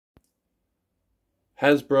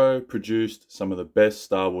Hasbro produced some of the best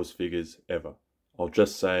Star Wars figures ever. I'll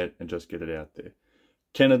just say it and just get it out there.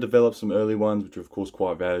 Kenner developed some early ones, which are of course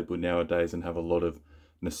quite valuable nowadays and have a lot of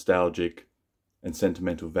nostalgic and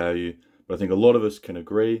sentimental value. But I think a lot of us can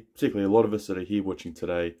agree, particularly a lot of us that are here watching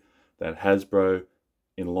today, that Hasbro,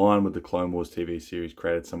 in line with the Clone Wars TV series,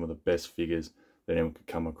 created some of the best figures that anyone could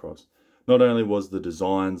come across. Not only was the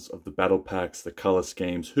designs of the battle packs, the color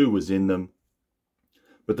schemes, who was in them,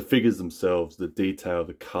 but the figures themselves, the detail,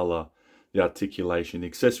 the color, the articulation, the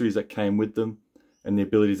accessories that came with them, and the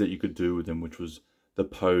abilities that you could do with them, which was the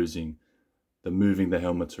posing, the moving the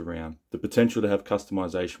helmets around, the potential to have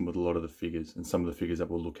customization with a lot of the figures, and some of the figures that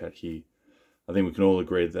we'll look at here. I think we can all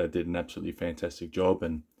agree that they did an absolutely fantastic job,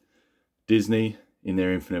 and Disney, in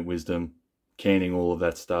their infinite wisdom, canning all of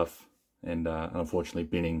that stuff, and unfortunately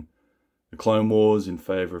binning the Clone Wars in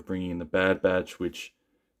favor of bringing in the Bad Batch, which,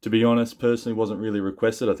 to be honest, personally wasn't really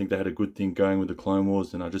requested. I think they had a good thing going with the Clone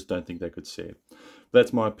Wars, and I just don't think they could see it.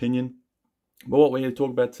 That's my opinion. But what we're here to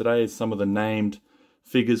talk about today is some of the named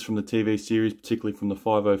figures from the TV series, particularly from the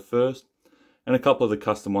 501st, and a couple of the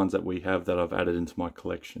custom ones that we have that I've added into my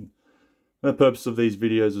collection. And the purpose of these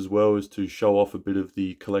videos as well is to show off a bit of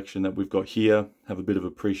the collection that we've got here, have a bit of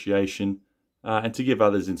appreciation, and to give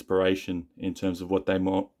others inspiration in terms of what they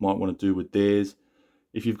might want to do with theirs.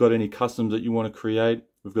 If you've got any customs that you want to create,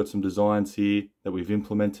 we've got some designs here that we've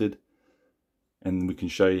implemented, and we can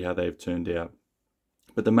show you how they've turned out.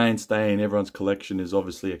 But the mainstay in everyone's collection is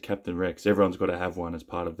obviously a Captain Rex. Everyone's got to have one as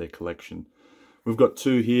part of their collection. We've got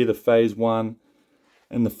two here, the Phase 1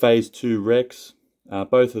 and the Phase 2 Rex.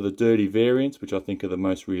 Both are the dirty variants, which I think are the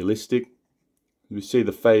most realistic. We see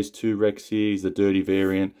the Phase 2 Rex here is the dirty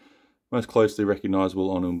variant, most closely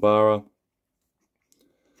recognisable on Umbara.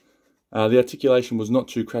 The articulation was not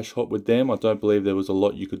too crash hot with them. I don't believe there was a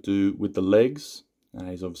lot you could do with the legs.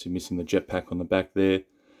 He's obviously missing the jetpack on the back there.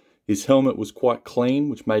 His helmet was quite clean,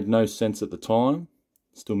 which made no sense at the time.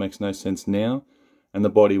 Still makes no sense now. And the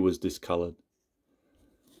body was discoloured.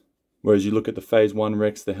 Whereas you look at the Phase 1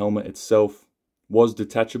 Rex, the helmet itself was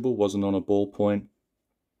detachable, wasn't on a ball point.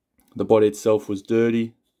 The body itself was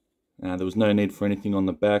dirty. There was no need for anything on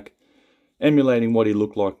the back, emulating what he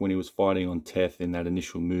looked like when he was fighting on Teth in that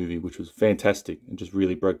initial movie, which was fantastic and just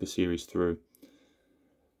really broke the series through.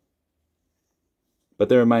 But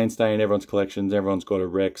they're a mainstay in everyone's collections. Everyone's got a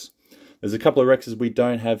Rex. There's a couple of Rexes we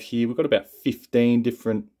don't have here. We've got about 15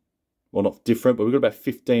 different, well, not different, but we've got about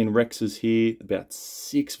 15 Rexes here, about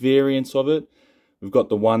 6 variants of it. We've got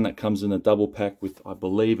the one that comes in a double pack with, I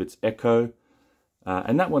believe it's Echo.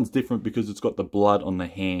 And that one's different because it's got the blood on the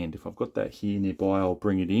hand. If I've got that here nearby, I'll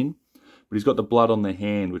bring it in. But he's got the blood on the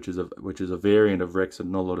hand, which is a variant of Rex that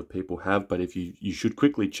not a lot of people have. But if you should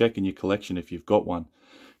quickly check in your collection if you've got one,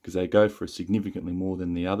 because they go for significantly more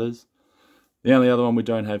than the others. The only other one we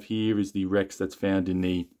don't have here is the Rex that's found in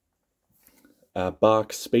the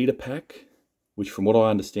Bark Speeder Pack, which from what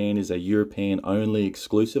I understand is a European-only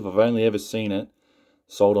exclusive. I've only ever seen it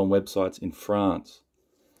sold on websites in France.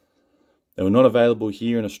 They were not available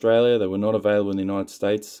here in Australia. They were not available in the United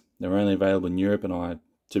States. They were only available in Europe, and I,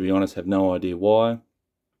 to be honest, have no idea why.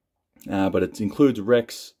 But it includes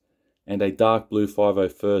Rex and a dark blue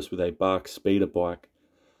 501st with a Bark Speeder bike.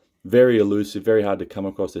 Very elusive, very hard to come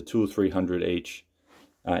across. They're $200 or $300 each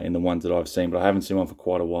in the ones that I've seen, but I haven't seen one for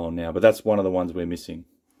quite a while now. But that's one of the ones we're missing.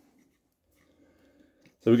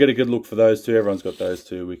 So we get a good look for those two. Everyone's got those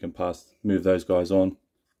two. We can move those guys on.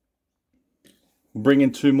 We'll bring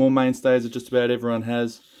in two more mainstays that just about everyone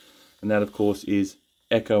has, and that of course is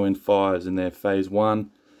Echo and Fires in their Phase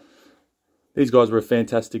 1. These guys were a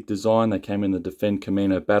fantastic design. They came in the Defend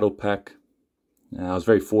Camino Battle Pack. I was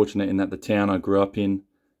very fortunate in that the town I grew up in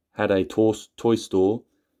had a toy store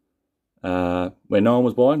where no one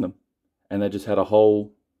was buying them. And they just had a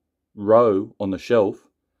whole row on the shelf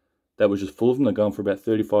that was just full of them. They're going for about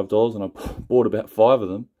 $35, and I bought about 5 of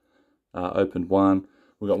them. Opened one.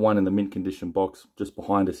 We've got one in the mint condition box just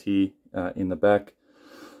behind us here in the back.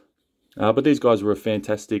 But these guys were a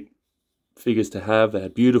fantastic figures to have. They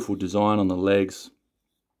had beautiful design on the legs.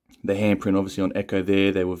 The handprint obviously on Echo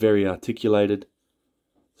there. They were very articulated.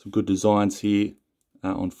 Some good designs here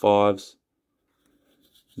on Fives.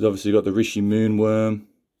 He's obviously got the Rishi Moonworm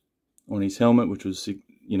on his helmet, which was,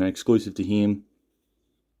 you know, exclusive to him.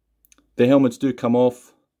 The helmets do come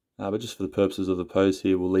off, but just for the purposes of the pose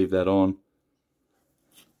here, we'll leave that on.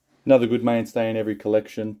 Another good mainstay in every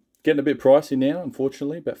collection. Getting a bit pricey now,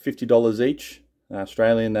 unfortunately, about $50 each,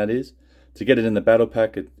 Australian that is. To get it in the battle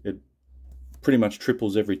pack, it pretty much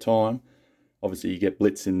triples every time. Obviously you get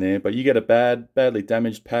Blitz in there, but you get a badly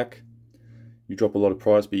damaged pack, you drop a lot of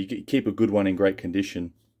price, but you keep a good one in great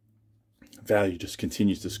condition. value just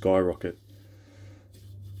continues to skyrocket.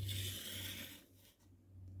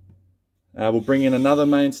 We'll bring in another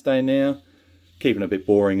mainstay now, keeping it a bit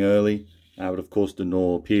boring early, but of course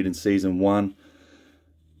Denal appeared in Season 1.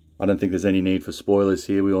 I don't think there's any need for spoilers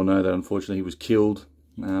here. We all know that unfortunately he was killed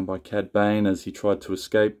by Cad Bane as he tried to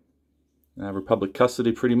escape Republic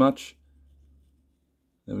custody pretty much.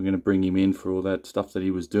 Then we're going to bring him in for all that stuff that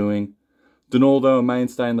he was doing. Denal, though, a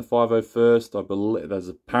mainstay in the 501st. I believe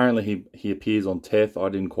apparently he appears on Teth. I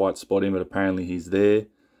didn't quite spot him, but apparently he's there.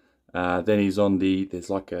 Then he's on there's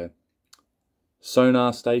like a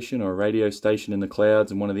sonar station or a radio station in the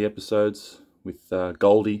clouds in one of the episodes with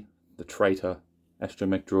Goldie, the traitor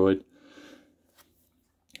astromech droid.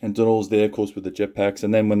 And Denal's there, of course, with the jetpacks.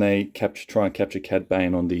 And then when they try and capture Cad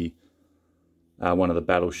Bane on the one of the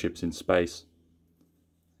battleships in space.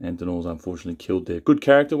 And Denal's unfortunately killed there. Good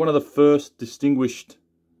character. One of the first distinguished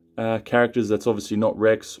characters that's obviously not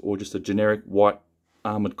Rex or just a generic white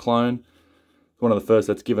armoured clone. One of the first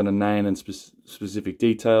that's given a name and specific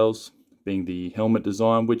details, being the helmet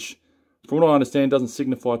design, which, from what I understand, doesn't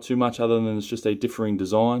signify too much other than it's just a differing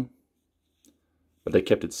design. But they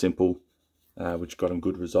kept it simple, which got them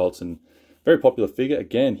good results. And very popular figure.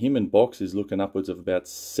 Again, him in box is looking upwards of about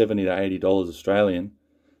 $70 to $80 Australian.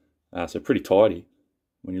 So pretty tidy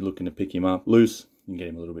when you're looking to pick him up. Loose, you can get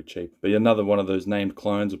him a little bit cheap. But another one of those named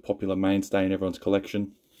clones, a popular mainstay in everyone's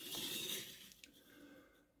collection.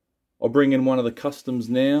 I'll bring in one of the customs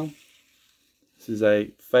now. This is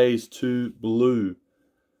a Phase 2 Blue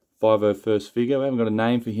 501st figure. We haven't got a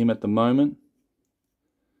name for him at the moment.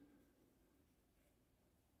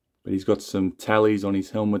 But he's got some tallies on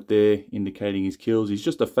his helmet there, indicating his kills. He's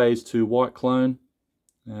just a Phase 2 white clone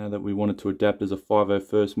that we wanted to adapt as a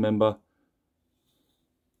 501st member.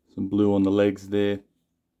 Some blue on the legs there.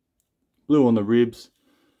 Blue on the ribs.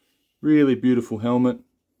 Really beautiful helmet.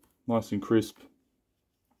 Nice and crisp.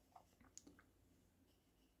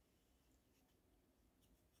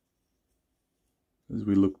 As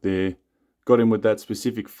we look there. Got him with that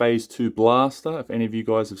specific Phase 2 blaster. If any of you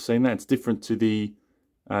guys have seen that. It's different to the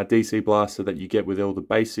DC blaster that you get with all the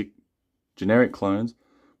basic generic clones.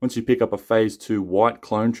 Once you pick up a Phase 2 white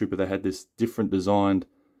clone trooper that had this different designed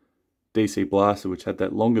DC blaster, which had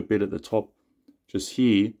that longer bit at the top just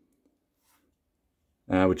here,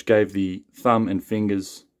 which gave the thumb and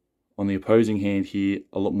fingers on the opposing hand here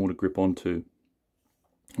a lot more to grip onto.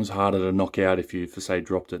 It was harder to knock out if you, for say,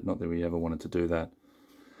 dropped it. Not that we ever wanted to do that.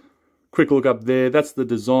 Quick look up there. That's the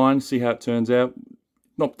design. See how it turns out.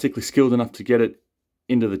 Not particularly skilled enough to get it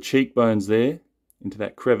into the cheekbones there, into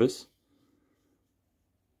that crevice.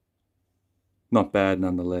 Not bad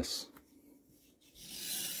nonetheless.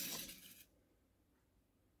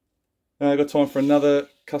 I've got time for another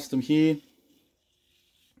custom here.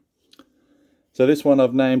 So this one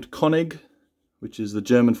I've named Konig, which is the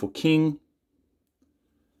German for king.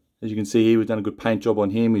 As you can see here, we've done a good paint job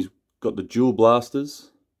on him. He's got the dual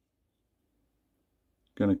blasters.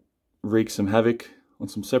 Going to wreak some havoc on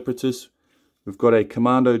some separatists. We've got a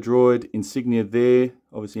commando droid insignia there,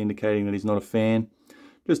 obviously indicating that he's not a fan.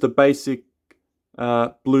 Just a basic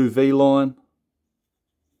blue V-line.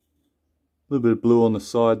 A little bit of blue on the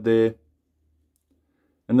side there.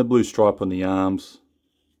 And the blue stripe on the arms.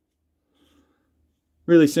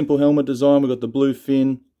 Really simple helmet design. We've got the blue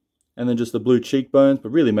fin and then just the blue cheekbones,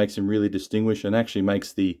 but really makes him really distinguished and actually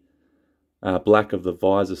makes the black of the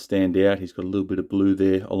visor stand out. He's got a little bit of blue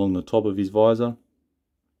there along the top of his visor.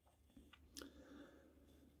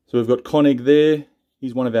 So we've got Konig there.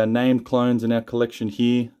 He's one of our named clones in our collection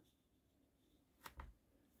here.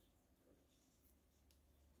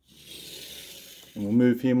 And we'll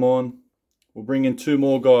move him on. We'll bring in two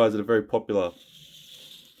more guys that are very popular.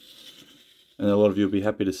 And a lot of you will be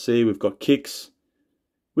happy to see. We've got Kix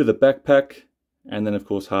with a backpack. And then, of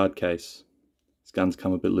course, Hardcase. His guns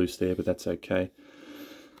come a bit loose there, but that's okay.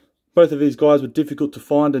 Both of these guys were difficult to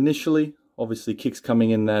find initially. Obviously, Kix coming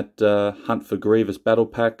in that Hunt for Grievous battle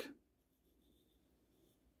pack.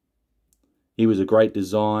 He was a great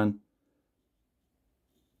design.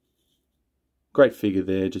 Great figure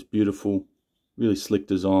there, just beautiful. Really slick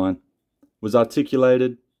design. Was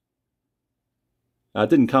articulated.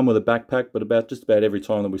 Didn't come with a backpack, but just about every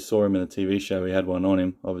time that we saw him in a TV show, he had one on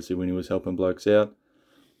him. Obviously, when he was helping blokes out.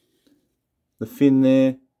 The fin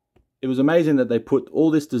there. It was amazing that they put all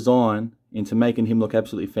this design into making him look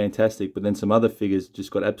absolutely fantastic, but then some other figures just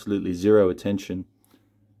got absolutely zero attention.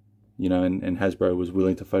 You know, and Hasbro was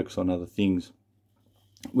willing to focus on other things.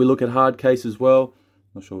 We look at Hardcase as well.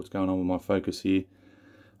 Not sure what's going on with my focus here.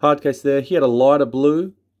 Hardcase there. He had a lighter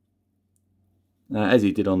blue, as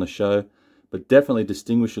he did on the show, but definitely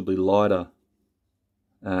distinguishably lighter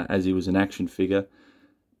as he was an action figure.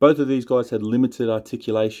 Both of these guys had limited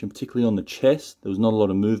articulation, particularly on the chest. There was not a lot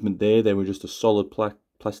of movement there. They were just a solid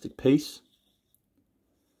plastic piece.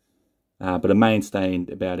 But a mainstay in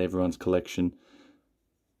about everyone's collection.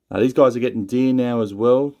 These guys are getting dear now as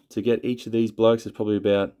well. To get each of these blokes is probably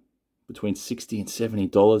about between $60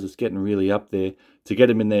 and $70. It's getting really up there. To get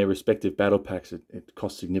them in their respective battle packs, it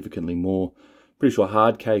costs significantly more. Pretty sure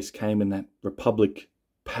Hardcase came in that Republic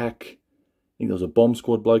pack. I think there was a Bomb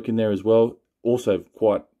Squad bloke in there as well. Also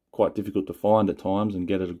quite difficult to find at times and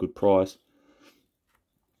get at a good price.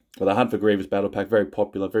 But the Hunt for Grievous battle pack, very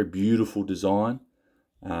popular, very beautiful design.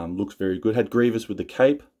 Looks very good. Had Grievous with the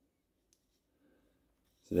cape.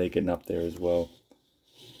 So they're getting up there as well.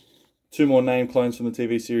 Two more name clones from the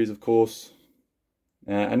TV series, of course.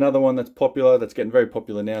 Another one that's popular, that's getting very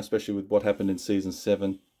popular now, especially with what happened in Season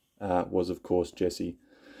 7, was, of course, Jesse.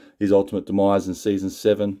 His ultimate demise in Season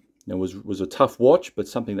 7. It was a tough watch, but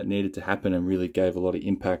something that needed to happen and really gave a lot of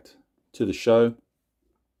impact to the show.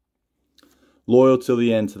 Loyal till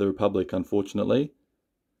the end to the Republic, unfortunately.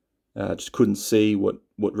 Just couldn't see what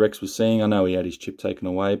Rex was seeing. I know he had his chip taken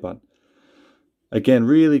away, but again,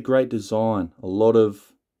 really great design. A lot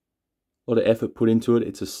of effort put into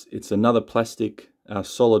it. It's another plastic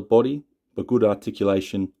solid body, but good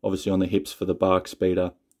articulation, obviously on the hips for the bark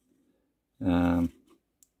speeder, the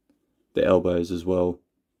elbows as well.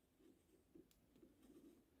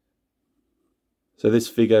 So this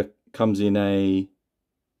figure comes in a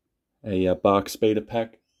bark speeder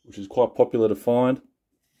pack, which is quite popular to find.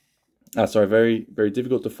 Very, very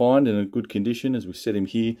difficult to find in a good condition as we set him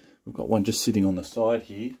here. We've got one just sitting on the side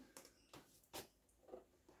here.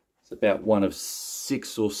 It's about one of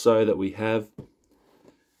 6 or so that we have.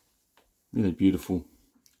 Really beautiful.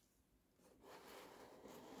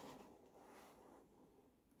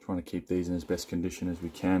 Trying to keep these in as best condition as we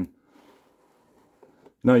can.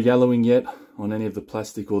 No yellowing yet on any of the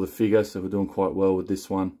plastic or the figure, so we're doing quite well with this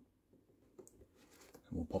one.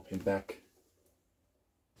 And we'll pop him back.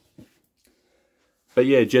 But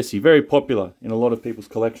yeah, Jesse, very popular in a lot of people's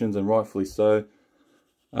collections, and rightfully so.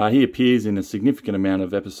 He appears in a significant amount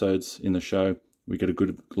of episodes in the show. We get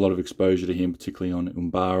a lot of exposure to him, particularly on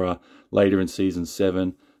Umbara, later in Season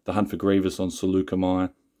 7, the Hunt for Grievous on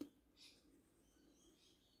Saleucami.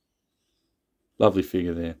 Lovely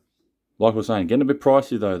figure there. Like I was saying, getting a bit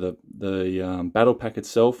pricey though. The battle pack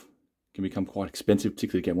itself can become quite expensive,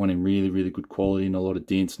 particularly to get one in really, really good quality and a lot of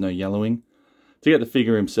dents, no yellowing. To get the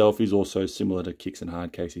figure himself, he's also similar to Kicks and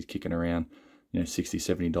Hardcase. He's kicking around, $60,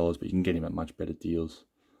 $70, but you can get him at much better deals.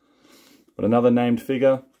 But another named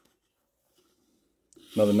figure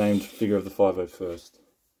of the 501st.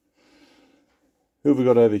 Who have we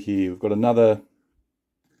got over here? We've got another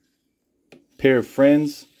pair of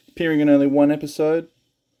friends appearing in only one episode. It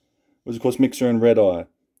was, of course, Mixer and Red Eye.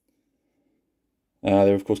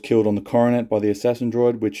 They're, of course, killed on the Coronet by the Assassin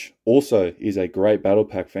Droid, which also is a great battle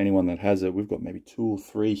pack for anyone that has it. We've got maybe 2 or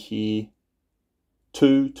 3 here.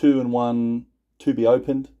 Two and one to be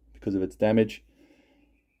opened because of its damage.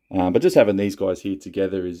 But just having these guys here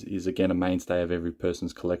together is again, a mainstay of every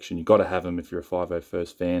person's collection. You've got to have them if you're a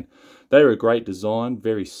 501st fan. They are a great design,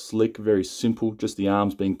 very slick, very simple. Just the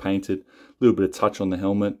arms being painted, a little bit of touch on the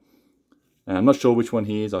helmet. I'm not sure which one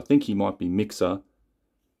he is. I think he might be Mixer.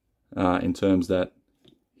 In terms that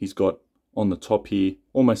he's got on the top here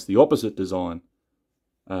almost the opposite design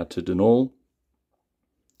to Denal,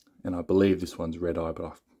 and I believe this one's Red Eye, but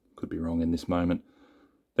I could be wrong in this moment.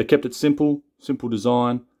 They kept it simple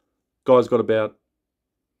design. Guy's got about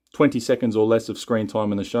 20 seconds or less of screen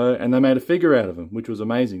time in the show, and they made a figure out of him, which was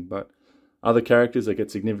amazing. But other characters that get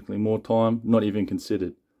significantly more time, not even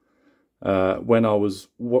considered. When I was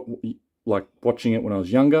watching it when I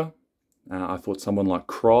was younger, I thought someone like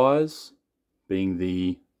Kryze, being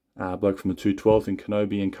the bloke from the 212th in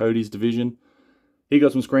Kenobi and Cody's division, he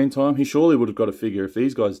got some screen time. He surely would have got a figure if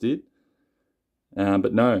these guys did.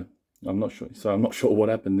 But no, I'm not sure. So I'm not sure what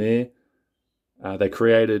happened there. They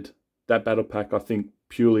created that battle pack, I think,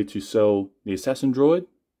 purely to sell the Assassin Droid,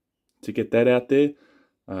 to get that out there.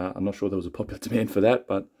 I'm not sure there was a popular demand for that,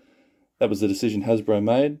 but that was the decision Hasbro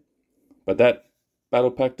made. But that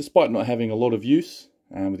battle pack, despite not having a lot of use,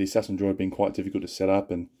 with the Assassin Droid being quite difficult to set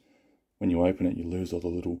up, and when you open it, you lose all the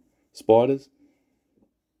little spiders.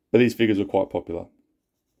 But these figures are quite popular.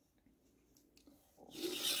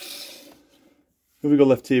 What have we got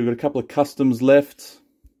left here? We've got a couple of customs left.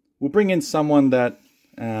 We'll bring in someone that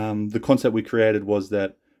the concept we created was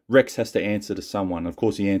that Rex has to answer to someone. Of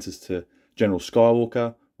course, he answers to General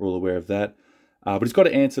Skywalker. We're all aware of that. But he's got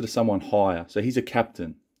to answer to someone higher. So he's a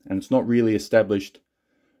captain, and it's not really established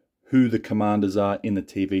who the commanders are in the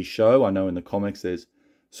TV show. I know in the comics there's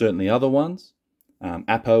certainly other ones.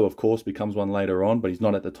 Apo, of course, becomes one later on, but he's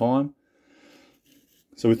not at the time.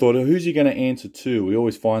 So we thought, who's he going to answer to? We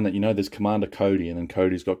always find that, there's Commander Cody, and then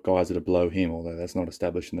Cody's got guys that are below him, although that's not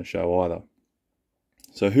established in the show either.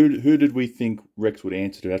 So who did we think Rex would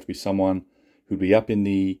answer to? It had to be someone who'd be up in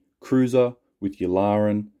the cruiser with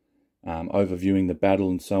Yularen, overviewing the battle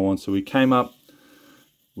and so on. So we came up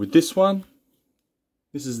with this one.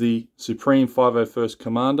 This is the Supreme 501st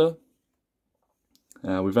Commander.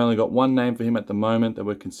 We've only got one name for him at the moment that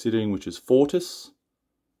we're considering, which is Fortis.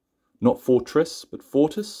 Not Fortress, but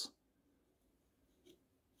Fortis.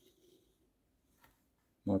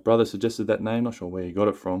 My brother suggested that name, not sure where he got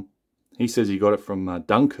it from. He says he got it from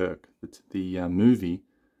Dunkirk, the movie,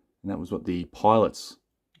 and that was what the pilots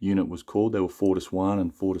unit was called. They were Fortis 1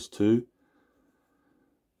 and Fortis 2.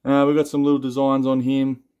 We've got some little designs on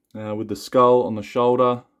him with the skull on the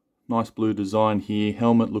shoulder. Nice blue design here.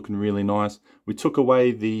 Helmet looking really nice. We took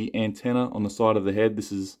away the antenna on the side of the head.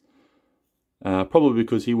 This is probably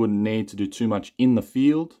because he wouldn't need to do too much in the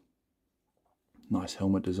field. Nice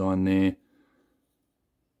helmet design there.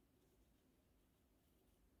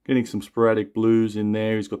 Getting some sporadic blues in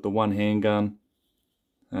there. He's got the one handgun.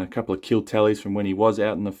 A couple of kill tallies from when he was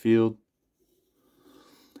out in the field.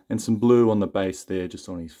 And some blue on the base there, just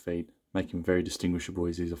on his feet. Make him very distinguishable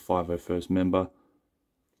as he's a 501st member.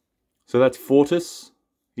 So that's Fortis.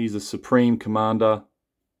 He's the Supreme Commander,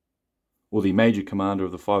 or the Major Commander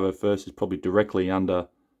of the 501st. Is probably directly under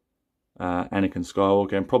Anakin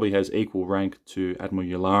Skywalker, and probably has equal rank to Admiral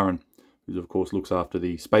Yularen, who of course looks after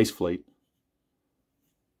the space fleet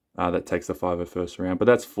that takes the 501st around. But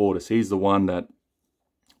that's Fortis. He's the one that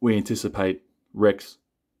we anticipate Rex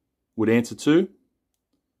would answer to.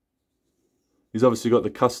 He's obviously got the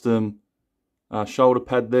custom shoulder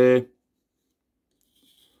pad there.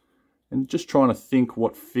 And just trying to think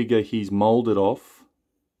what figure he's molded off.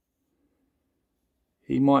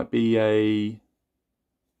 He might be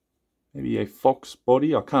maybe a fox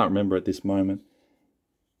body. I can't remember at this moment.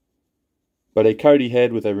 But a Cody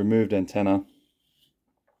head with a removed antenna.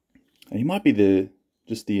 And he might be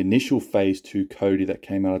just the initial Phase 2 Cody that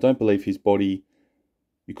came out. I don't believe his body,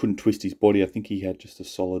 you couldn't twist his body. I think he had just a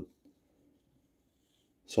solid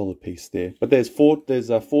piece there. But there's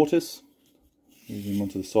Fortis. Move him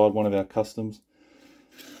onto the side, one of our customs.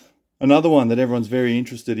 Another one that everyone's very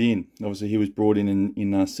interested in. Obviously, he was brought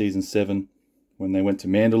in Season 7 when they went to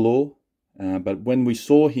Mandalore. But when we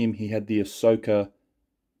saw him, he had the Ahsoka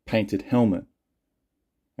painted helmet.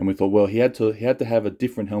 And we thought, well, he had to have a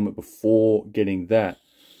different helmet before getting that.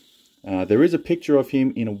 There is a picture of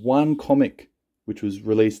him in one comic, which was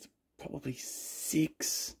released probably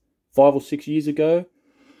 5 or 6 years ago,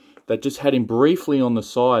 that just had him briefly on the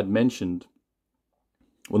side mentioned.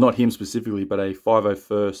 Well, not him specifically, but a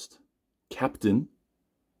 501st captain.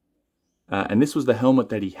 And this was the helmet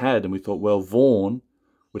that he had. And we thought, well, Vaughn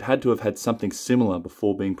would had to have had something similar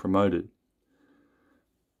before being promoted.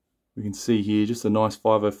 We can see here just a nice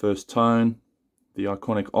 501st tone. The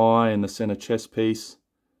iconic eye in the center chest piece.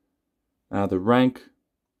 The rank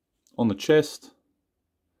on the chest.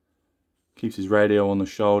 Keeps his radio on the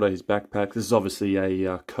shoulder, his backpack. This is obviously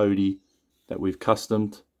a Cody that we've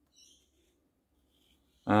customed.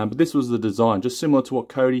 But this was the design, just similar to what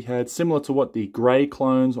Cody had, similar to what the grey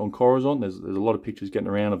clones on Coruscant. There's a lot of pictures getting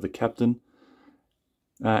around of the captain.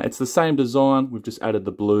 It's the same design, we've just added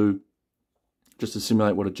the blue, just to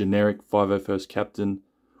simulate what a generic 501st captain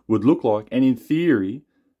would look like. And in theory,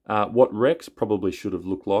 what Rex probably should have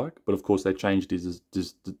looked like, but of course they changed his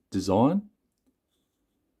design.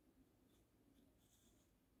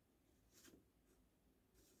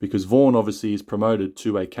 Because Vaughn obviously is promoted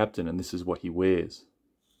to a captain, and this is what he wears.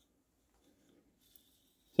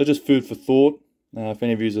 So just food for thought. If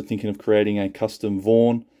any of you are thinking of creating a custom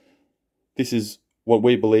Vaughn, this is what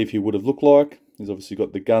we believe he would have looked like. He's obviously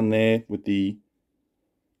got the gun there with the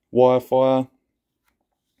wire fire.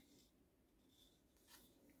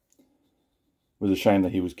 It was a shame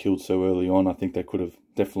that he was killed so early on. I think they could have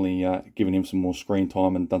definitely given him some more screen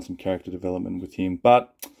time and done some character development with him.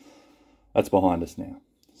 But that's behind us now.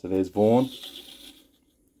 So there's Vaughn.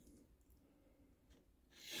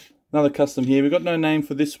 Another custom here. We've got no name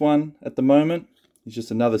for this one at the moment. It's just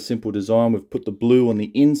another simple design. We've put the blue on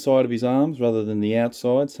the inside of his arms rather than the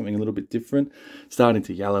outside. Something a little bit different. Starting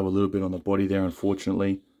to yellow a little bit on the body there,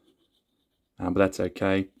 unfortunately. But that's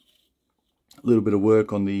okay. A little bit of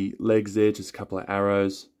work on the legs there. Just a couple of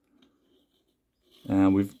arrows.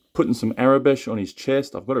 We've put in some Arabesh on his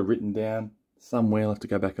chest. I've got it written down somewhere. I'll have to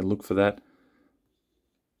go back and look for that.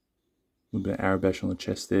 A little bit of Arabesh on the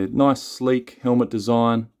chest there. Nice, sleek helmet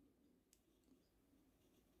design.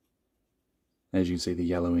 As you can see, the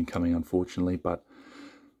yellowing coming, unfortunately. But,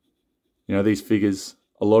 you know, these figures,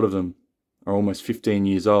 a lot of them are almost 15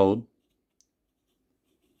 years old.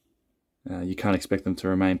 You can't expect them to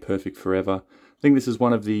remain perfect forever. I think this is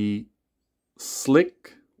one of the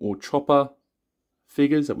Slick or Chopper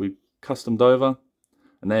figures that we customed over.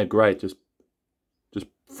 And they're great. Just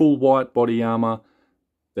full white body armor.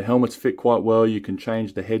 The helmets fit quite well. You can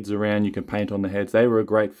change the heads around. You can paint on the heads. They were a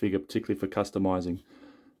great figure, particularly for customizing.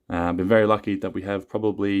 Been very lucky that we have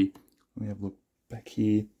probably, let me have a look back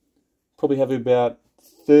here, probably have about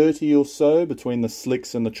 30 or so between the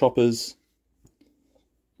Slicks and the Choppers.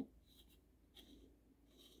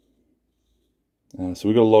 So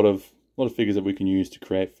we've got a lot of figures that we can use to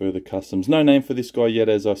create further customs. No name for this guy yet,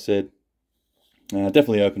 as I said.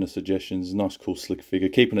 Definitely open to suggestions. Nice, cool, slick figure.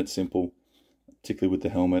 Keeping it simple, particularly with the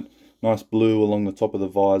helmet. Nice blue along the top of the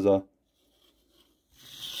visor.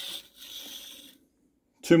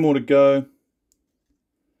 2 more to go.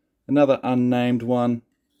 Another unnamed one.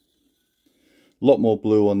 A lot more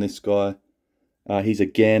blue on this guy. He's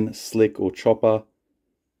again Slick or Chopper.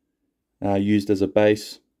 Used as a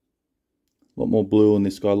base. A lot more blue on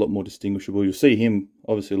this guy, a lot more distinguishable. You'll see him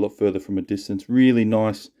obviously a lot further from a distance. Really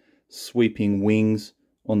nice sweeping wings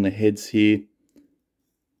on the heads here.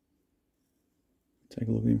 Take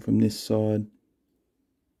a look at him from this side.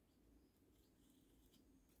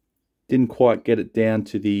 Didn't quite get it down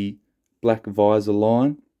to the black visor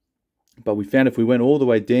line, but we found if we went all the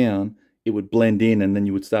way down, it would blend in, and then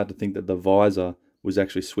you would start to think that the visor was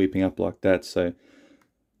actually sweeping up like that. So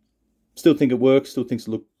still think it works, still thinks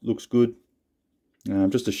it looks good.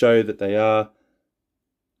 Just to show you that they are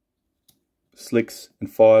Slicks and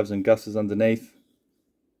 5s and Gusses underneath.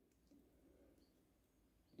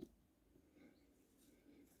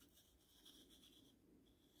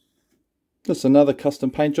 Just another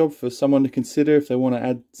custom paint job for someone to consider if they want to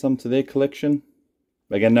add some to their collection.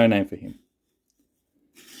 Again, no name for him.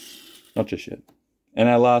 Not just yet. And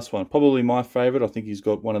our last one, probably my favourite. I think he's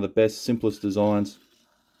got one of the best, simplest designs.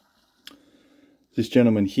 This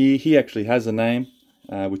gentleman here, he actually has a name,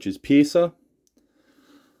 which is Piercer.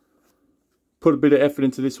 Put a bit of effort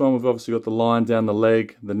into this one. We've obviously got the line down the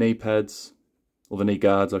leg, the knee pads, or the knee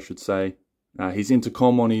guards, I should say. His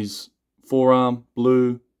intercom on his forearm,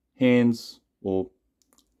 blue. Hands, or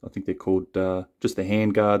I think they're called just the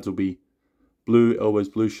hand guards, will be blue, elbows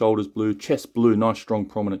blue, shoulders blue, chest blue. Nice, strong,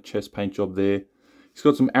 prominent chest paint job there. He's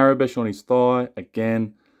got some Arabesh on his thigh.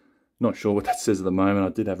 Again, not sure what that says at the moment. I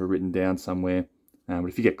did have it written down somewhere. But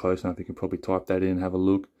if you get close enough, you can probably type that in and have a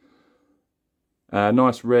look.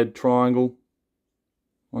 Nice red triangle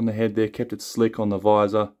on the head there. Kept it slick on the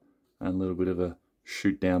visor. And a little bit of a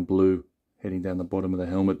shoot down blue heading down the bottom of the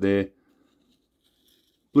helmet there.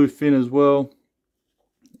 Blue fin as well.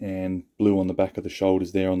 And blue on the back of the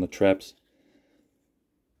shoulders there on the traps.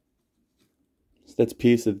 So that's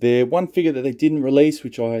Piercer there. One figure that they didn't release,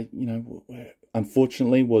 which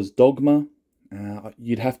unfortunately, was Dogma.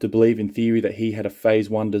 You'd have to believe in theory that he had a Phase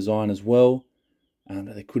 1 design as well.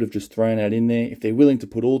 That they could have just thrown that in there. If they're willing to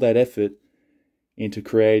put all that effort into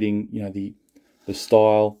creating, the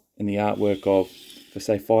style and the artwork of, for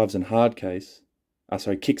say, Kicks and Hardcase,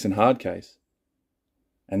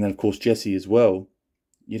 and then of course Jesse as well,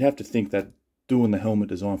 you'd have to think that doing the helmet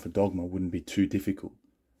design for Dogma wouldn't be too difficult.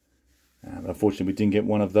 But unfortunately, we didn't get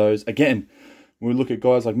one of those. Again, when we look at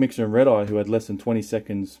guys like Mixer and Red Eye, who had less than 20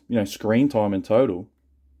 seconds, screen time in total.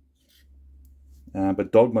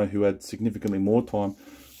 But Dogma, who had significantly more time,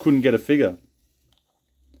 couldn't get a figure.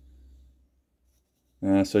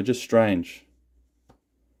 So just strange.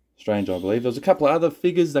 Strange, I believe. There's a couple of other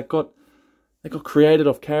figures that got created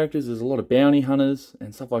off characters. There's a lot of bounty hunters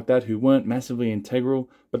and stuff like that who weren't massively integral,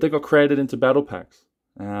 but they got created into battle packs.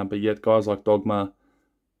 But yet guys like Dogma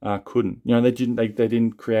couldn't. They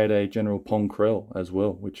didn't create a General Pong Krell as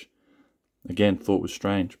well, which again thought was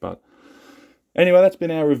strange. But anyway, that's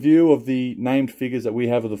been our review of the named figures that we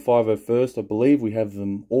have of the 501st. I believe we have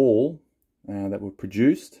them all that were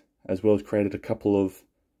produced, as well as created a couple of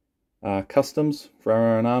customs for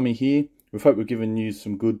our own army here. We hope we've given you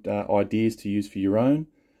some good ideas to use for your own.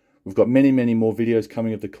 We've got many, many more videos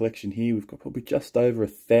coming of the collection here. We've got probably just over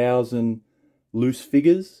 1,000 loose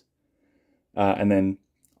figures. And then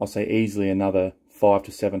I'll say easily another 500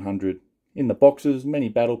 to 700 in the boxes. Many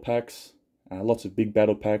battle packs. Lots of big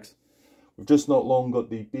battle packs. We've just not long got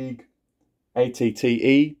the big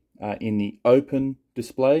ATTE in the open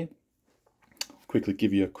display. I'll quickly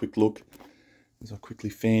give you a quick look. As I quickly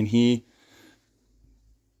fan here.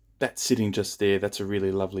 That's sitting just there. That's a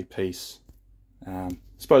really lovely piece. I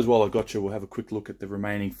suppose while I got you, we'll have a quick look at the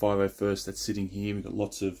remaining 501st that's sitting here. We've got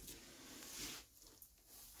lots of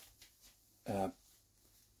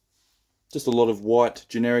Just a lot of white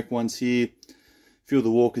generic ones here. A few of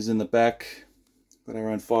the walkers in the back. Got our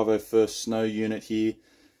own 501st Snow unit here.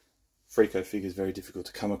 Freako figures very difficult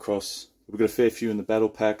to come across. We've got a fair few in the battle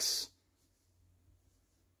packs.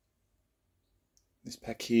 This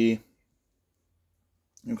pack here.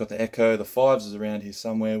 We've got the Echo. The 5s is around here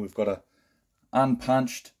somewhere. We've got a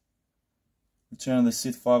unpunched Return of the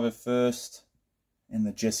Sith 501st. And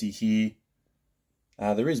the Jesse here.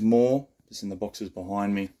 There is more just in the boxes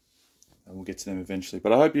behind me. We'll get to them eventually.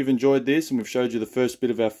 But I hope you've enjoyed this, and we've showed you the first bit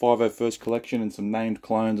of our 501st collection and some named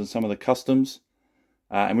clones and some of the customs.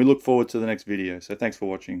 And we look forward to the next video. So thanks for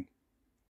watching.